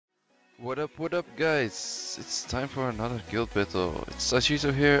What up guys? It's time for another guild battle. It's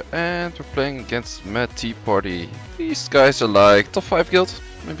Seiishizo here and we're playing against Mad Tea Party. These guys are like top 5 guild,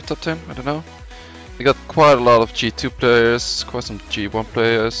 maybe top 10, I don't know. They got quite a lot of G2 players, quite some G1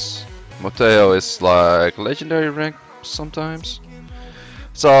 players. Mateo is like legendary rank sometimes.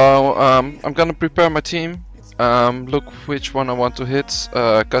 So I'm gonna prepare my team, look which one I want to hit,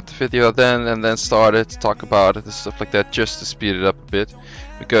 cut the video then and then start it, talk about it and stuff like that just to speed it up a bit.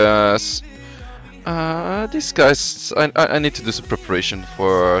 Because these guys, I need to do some preparation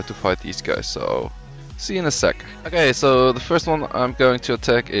to fight these guys, so see you in a sec. Okay, so the first one I'm going to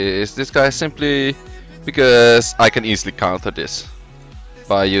attack is this guy simply because I can easily counter this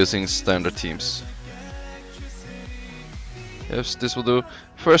by using standard teams. Yes, this will do.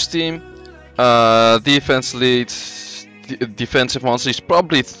 First team, defense lead, defensive monster. He's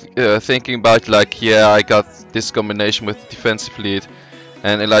probably thinking about like, yeah, I got this combination with the defensive lead.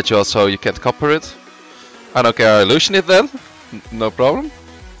 And Elijah also, you can't copper it. I don't care, I illusion it then, no problem.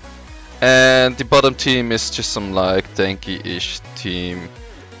 And the bottom team is just some like tanky-ish team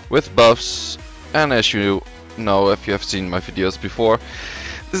with buffs. And as you know, if you have seen my videos before,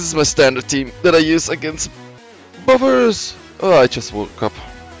 this is my standard team that I use against buffers. Oh, I just woke up,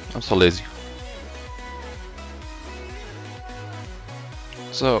 I'm so lazy.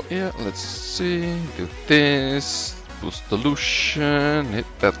 So yeah, let's see, do this. Boost the Lucian, hit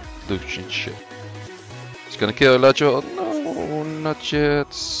that Lucian shit. He's gonna kill Elijah. No, not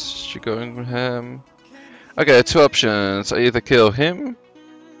yet. She's going with him. Okay, two options. I either kill him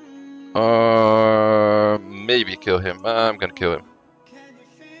or maybe kill him. I'm gonna kill him.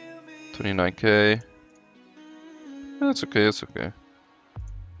 29k. That's okay, it's okay.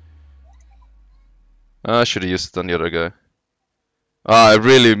 I should have used it on the other guy. I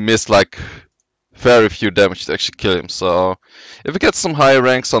really missed like very few damage to actually kill him, so if we get some higher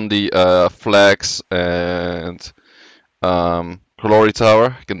ranks on the flags and glory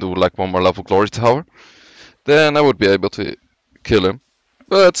tower, I can do like one more level glory tower, then I would be able to kill him.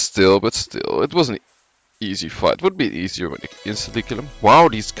 But still, it was an easy fight. It would be easier when you instantly kill him. Wow,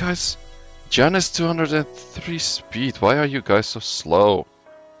 these guys! Jan is 203 speed. Why are you guys so slow?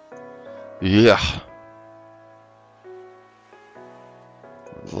 Yeah.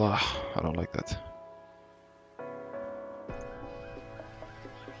 I don't like that.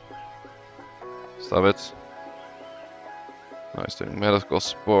 Stop it. Nice doing medical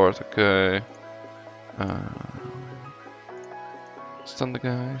support, okay. Stun the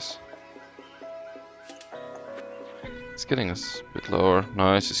guys. It's getting us a bit lower.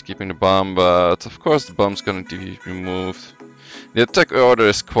 Nice, he's keeping the bomb, but of course the bomb's gonna be removed. The attack order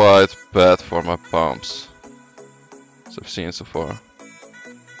is quite bad for my bombs, as I've seen so far.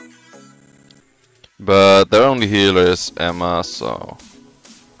 But their only healer is Emma, so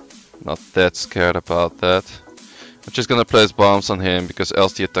not that scared about that. I'm just gonna place bombs on him because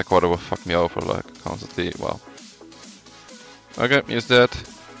else the attack order will fuck me over like constantly. Well, okay, use that.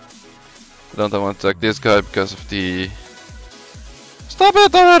 I don't want to attack this guy because of the. Stop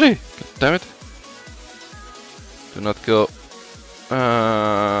it already! God damn it! Do not kill.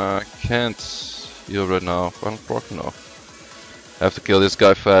 Can't heal right now. Final proc? No. I have to kill this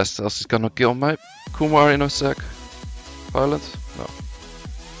guy fast, else he's gonna kill my Kumar in a sec. Violent? No.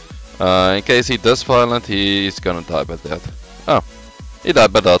 In case he does violent, he's gonna die by that. Oh, he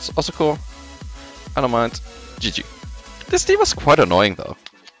died by that. Also cool. I don't mind. GG. This team was quite annoying though.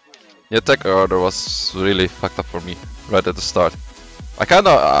 The attack order was really fucked up for me right at the start. I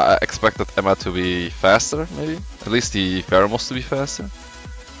kinda expected Emma to be faster, maybe. At least the Pheromones to be faster.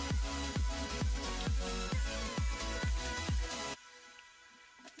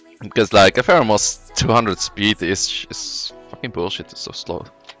 Because like a Pheromones 200 speed is fucking bullshit, it's so slow.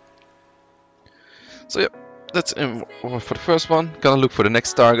 So yeah, that's it for the first one. Gonna look for the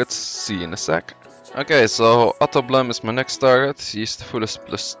next target, see you in a sec. Okay, so Otto Blum is my next target, he's the fullest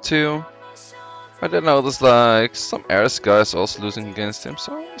 +2. I did notice like some Ares guys also losing against him,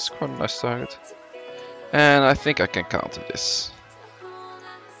 so it's quite a nice target. And I think I can counter this.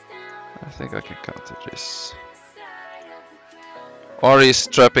 Or he's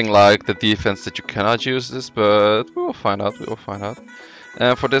trapping like the defense that you cannot use this, but we will find out,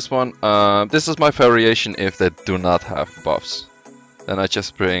 And for this one, this is my variation if they do not have buffs. Then I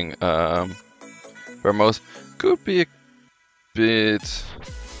just bring Pheromones. Could be a bit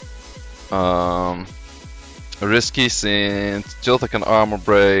risky since Jilta can armor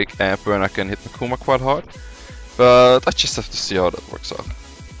break and Burner can hit Makuma quite hard. But I just have to see how that works out.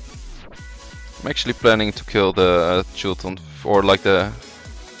 I'm actually planning to kill the Jilton, or like the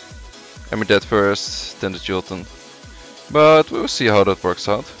Emidet first, then the Jilton. But we'll see how that works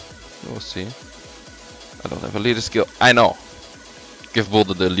out. We'll see. I don't have a leader skill. I know. Give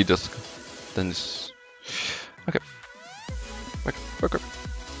Boulder the leader skill. Then this. Okay. Okay.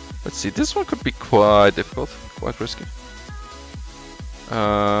 Let's see. This one could be quite difficult, quite risky.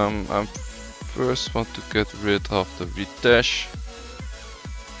 I first want to get rid of the Ritesh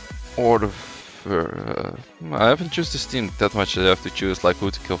or the. I haven't chosen this team that much. I have to choose like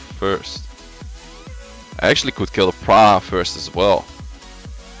who to kill first. I actually could kill the Pra first as well.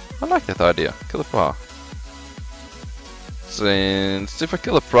 I like that idea. Kill the Pra. Since if I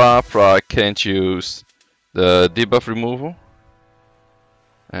kill a Pra, I can't use the debuff removal.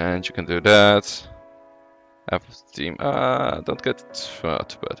 And you can do that. Have the team. Don't get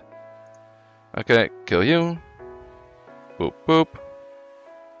too bad. Okay, kill you. Boop boop.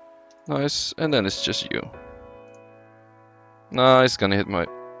 Nice. And then it's just you. Nice. Gonna hit my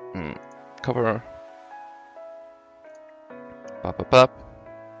cover. Pop pop pop.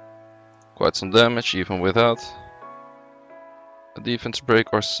 Quite some damage even without a defense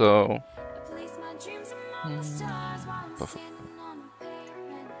break or so.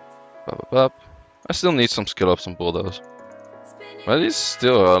 I still need some skill ups on Bulldoze. But he's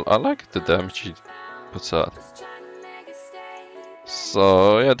still, I like the damage he puts out.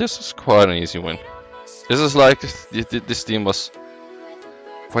 So yeah, this is quite an easy win. This is like, this team was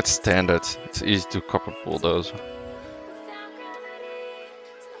quite standard. It's easy to copper Bulldoze.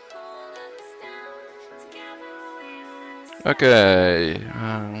 Okay,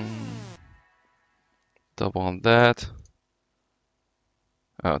 double on that.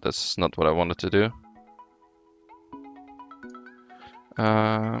 Oh, that's not what I wanted to do.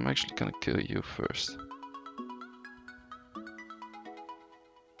 I'm actually gonna kill you first.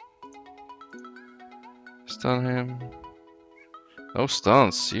 Stun him. No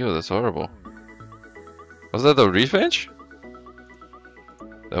stuns. Ew, that's horrible. Was that a revenge?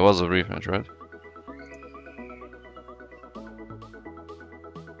 That was a revenge, right?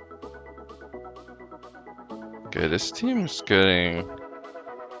 Okay, this team is getting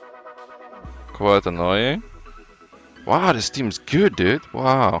quite annoying. Wow, this team's good, dude.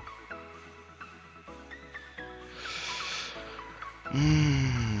 Wow.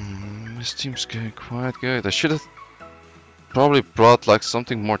 This team's getting quite good. I should have probably brought like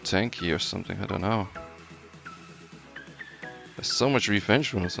something more tanky or something. I don't know. There's so much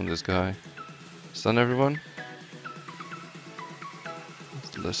revenge runes on this guy. Stun everyone.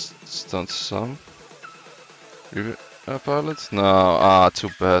 Let's stun some. Pilot? No, too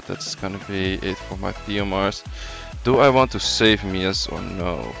bad. That's gonna be it for my Theomars. Do I want to save him, yes or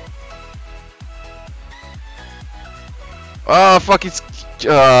no? Ah, fuck, it's...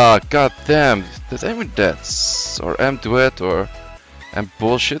 god damn. Did I mean that? Or M duet or M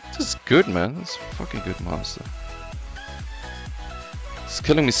bullshit? This is good, man. That's a fucking good monster. It's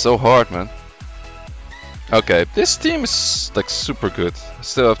killing me so hard, man. Okay, this team is like super good. I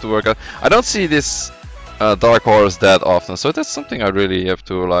still have to work out. I don't see this Dark Horse that often, so that's something I really have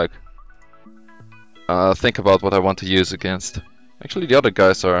to like think about what I want to use against. Actually, the other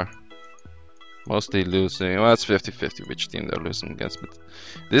guys are mostly losing. Well, it's 50-50 which team they're losing against, but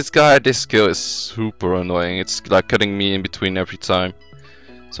this guy, this skill is super annoying. It's like cutting me in between every time,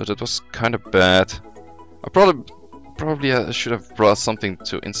 so that was kind of bad. I probably should have brought something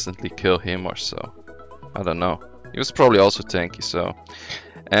to instantly kill him or so. I don't know. He was probably also tanky, so.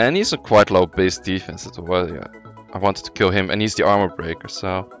 And he's a quite low base defense, that's why I wanted to kill him, and he's the armor breaker,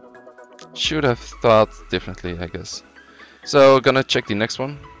 so should have thought differently, I guess. So gonna check the next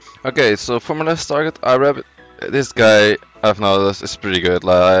one. Okay, so for my last target, iRabbit. This guy, I've noticed, is pretty good.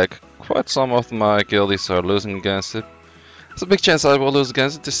 Like, quite some of my guildies are losing against it. There's a big chance I will lose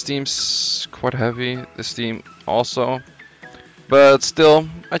against it. This team's quite heavy, this team also. But still,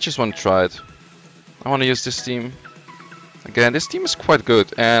 I just want to try it. I want to use this team. Again, this team is quite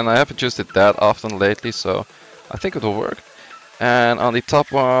good, and I haven't used it that often lately, so I think it will work. And on the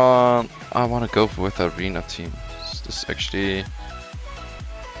top one, I want to go with the arena team. This is actually,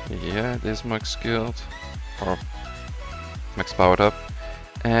 yeah, this max skilled or max powered up,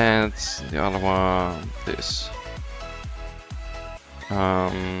 and the other one, this.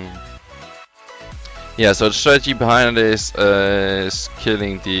 Yeah, so the strategy behind this is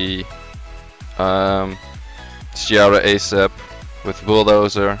killing the Seara ASAP with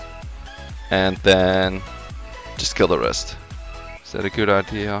Bulldozer, and then just kill the rest. Is that a good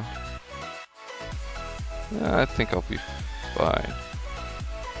idea? Yeah, I think I'll be fine.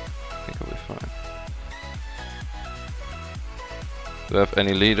 Do I have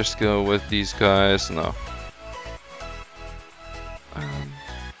any leader skill with these guys? No. I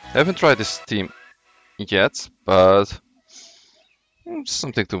haven't tried this team yet, but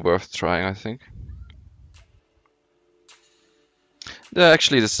Something to worth trying, I think. Yeah,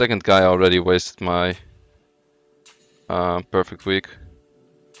 actually, the second guy already wasted my perfect week.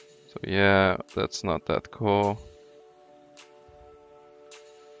 So yeah, that's not that cool.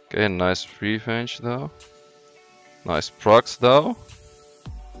 Okay, nice revenge though. Nice procs though.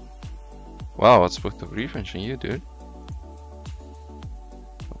 Wow, what's with the revenge on you, dude?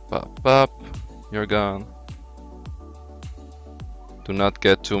 Pop, pop, you're gone. Do not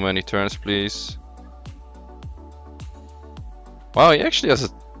get too many turns, please. Wow, he actually has a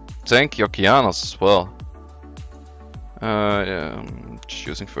tanky Okeanos as well. Yeah, just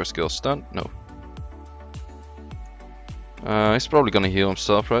using first skill stun? No. He's probably gonna heal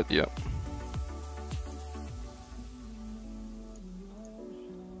himself, right? Yeah.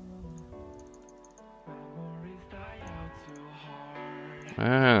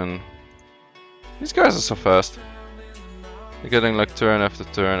 Man, these guys are so fast. They're getting like turn after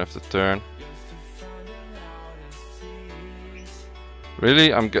turn after turn.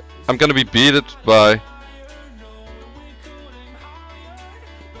 Really? I'm gonna be beaten by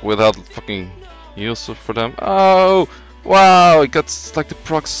without fucking heals for them. Oh, wow! It got like the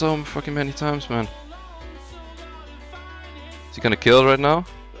proc so fucking many times, man. Is he gonna kill right now?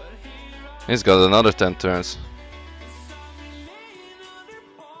 He's got another 10 turns.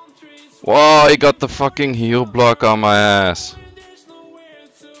 Wow, he got the fucking heal block on my ass.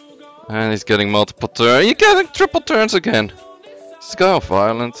 And he's getting multiple turns. He's getting triple turns again. This guy on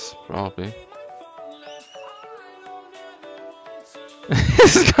violence, probably.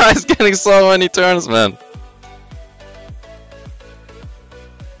 This guy's getting so many turns, man.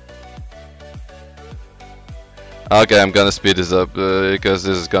 Okay, I'm gonna speed this up because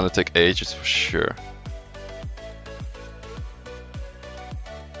this is gonna take ages for sure.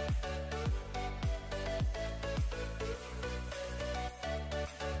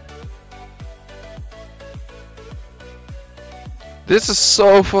 This is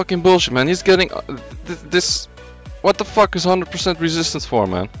so fucking bullshit, man. He's getting this. What the fuck is 100% resistance for,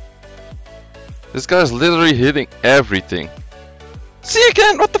 man? This guy's literally hitting everything. See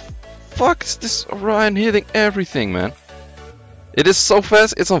again? What the fuck is this Orion hitting everything, man? It is so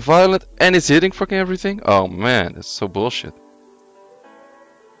fast, it's on violent, and it's hitting fucking everything? Oh man, that's so bullshit.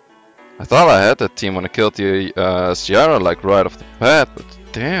 I thought I had that team when I killed the Seara like right off the bat, but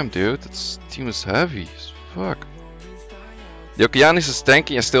damn dude, that team is heavy as fuck. The Okeanis is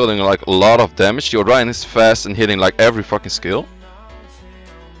tanky and still doing like a lot of damage. The Orion is fast and hitting like every fucking skill.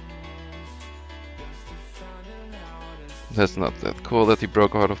 That's not that cool that he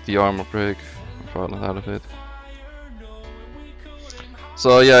broke out of the armor break. I'm falling out of it.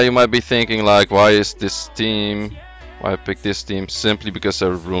 So yeah, you might be thinking like, why is this team? Why I pick this team? Simply because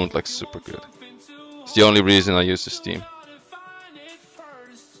they're ruined like super good. It's the only reason I use this team.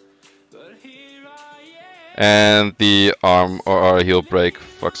 And the arm or heal break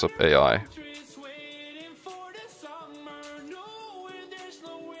fucks up AI.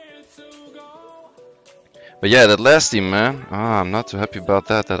 But yeah, that last team, man. I'm not too happy about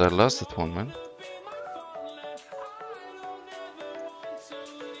that I lost that one, man.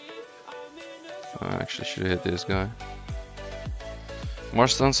 I actually should hit this guy. More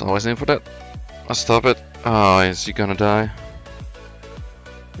stuns, always aim for that. I'll stop it. Oh, is he gonna die?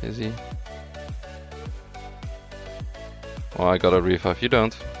 Is he? Oh, I got a revive. You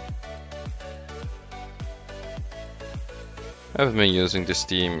don't. I haven't been using this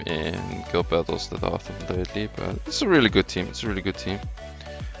team in guild battles that often lately, but it's a really good team. It's a really good team.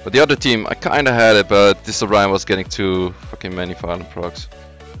 But the other team, I kinda had it, but this Orion was getting too fucking many violent procs.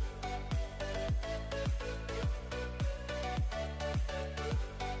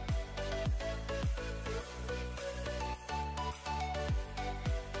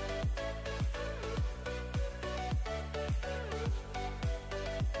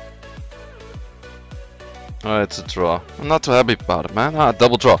 Oh, it's a draw. I'm not too happy about it, man.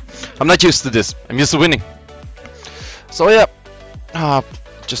 Double draw. I'm not used to this. I'm used to winning. So yeah,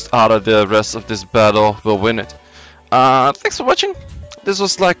 just out of the rest of this battle, we'll win it. Thanks for watching. This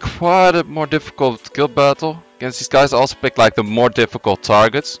was like quite a more difficult guild battle against these guys. I also picked like the more difficult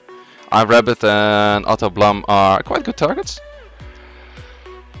targets. Rabbit and Otto Blum are quite good targets.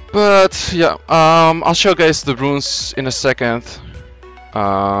 But yeah, I'll show guys the runes in a second.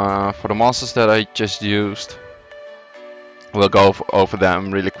 For the monsters that I just used, we'll go over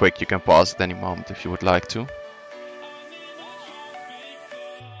them really quick. You can pause at any moment if you would like to.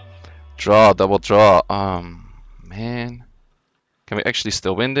 Draw, double draw. Man, can we actually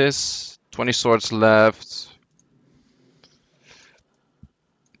still win this? 20 swords left.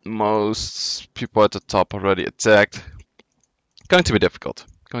 Most people at the top already attacked. Going to be difficult.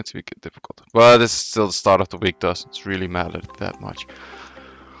 Going to be difficult. But it's still the start of the week, doesn't really matter that much.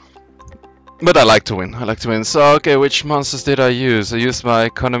 But I like to win. I like to win. So, okay, which monsters did I use? I used my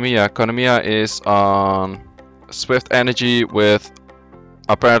Konomiya. Konomiya is on Swift Energy with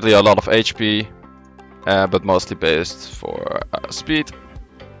apparently a lot of HP, but mostly based for speed.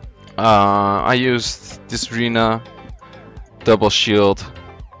 I used this Rina, double shield,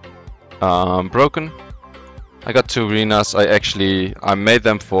 broken. I got 2 Rinas. I made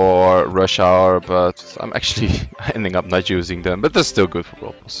them for Rush Hour, but I'm actually ending up not using them. But they're still good for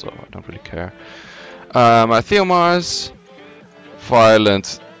roll, so I don't really care. My Theomars,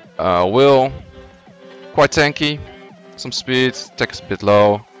 Violent Will, quite tanky, some speed, attack is a bit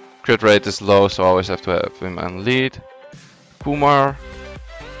low, crit rate is low, so I always have to have him on lead. Kumar,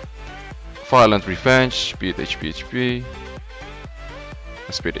 Violent Revenge, speed HP HP,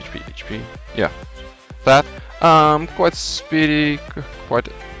 speed HP HP, yeah, that. Quite speedy, quite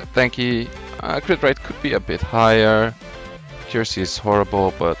tanky. Crit rate could be a bit higher. Accuracy is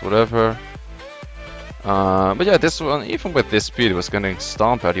horrible, but whatever. But yeah, this one, even with this speed, was getting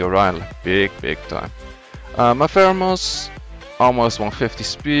stomped by the Orion like big time. My Pheromos, almost 150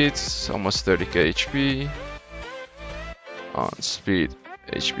 speed, almost 30k HP. On speed,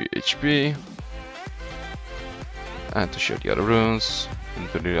 HP. And to show the other runes,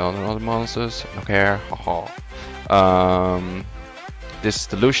 into the other monsters, I don't care, haha. This is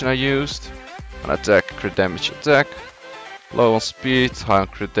the Lucian I used. On attack, crit damage attack. Low on speed, high on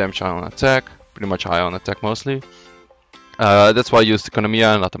crit damage, high on attack. Pretty much high on attack mostly. That's why I used the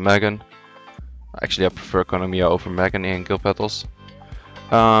Konomiya, not the Megan. Actually, I prefer Konomiya over Megan in guild battles.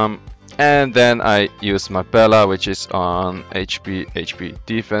 And then I used my Bella, which is on HP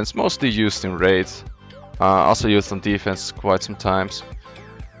defense, mostly used in raid. Also used on defense quite some times.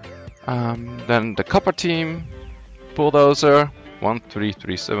 Then the copper team, Bulldozer,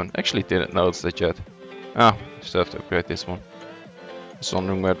 1337. Actually didn't notice that yet. Ah, still have to upgrade this one. I was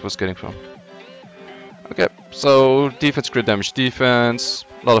wondering where it was getting from. Okay, so defense, crit damage, defense,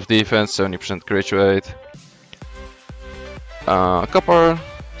 a lot of defense, 70% crit rate. Copper,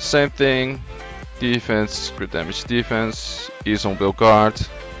 same thing, defense, crit damage, defense, ease on will guard.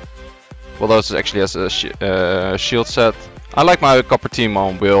 Bulldozer actually has a shield set. I like my copper team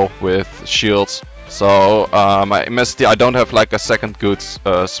on will with shields. So my immensity, I don't have like a second good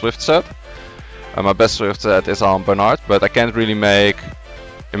Swift set. My best Swift set is on Bernard, but I can't really make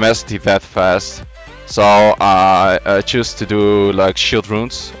immensity that fast. So I choose to do like shield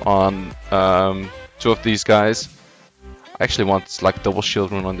runes on 2 of these guys. I actually want like double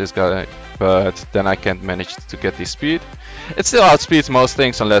shield rune on this guy, but then I can't manage to get the speed. It still outspeeds most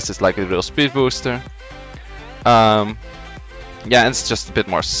things unless it's like a real speed booster. Yeah, and it's just a bit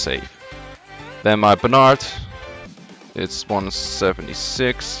more safe. Then my Bernard, it's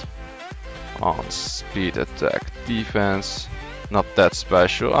 176 on speed, attack, defense. Not that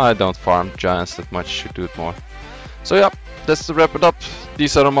special. I don't farm giants that much, should do it more. So yeah, that's to wrap it up.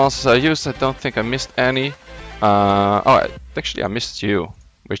 These are the monsters I used. I don't think I missed any. Oh, actually I missed you,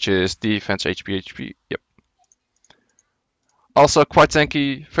 which is defense, HP. Yep. Also quite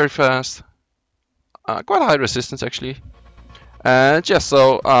tanky, very fast. Quite high resistance actually. And yeah,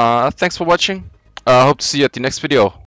 so thanks for watching. Hope to see you at the next video.